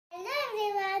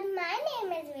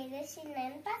is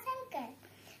Shinan Pasankar.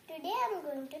 Today I am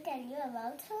going to tell you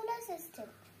about solar system.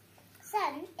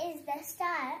 Sun is the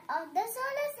star of the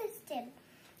solar system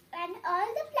and all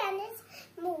the planets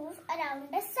move around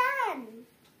the sun.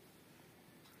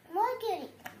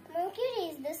 Mercury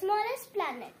is the smallest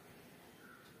planet.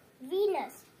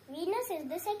 Venus is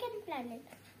the second planet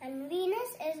and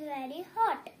Venus is very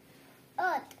hot.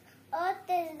 Earth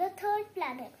is the third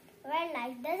planet where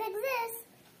life does exist.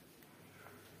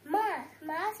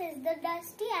 Mars is the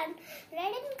dusty and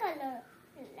red in color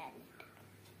planet.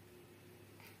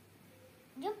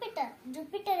 Jupiter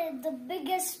is the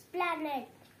biggest planet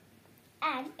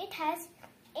and it has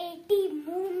 80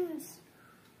 moons.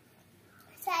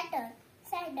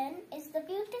 Saturn is the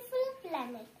beautiful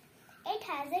planet. It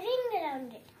has a ring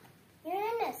around it.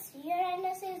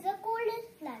 Uranus is the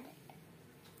coldest planet.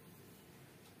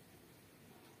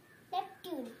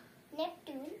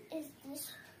 Neptune is the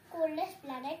coldest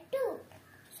planet too.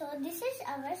 So this is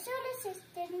our solar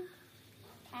system.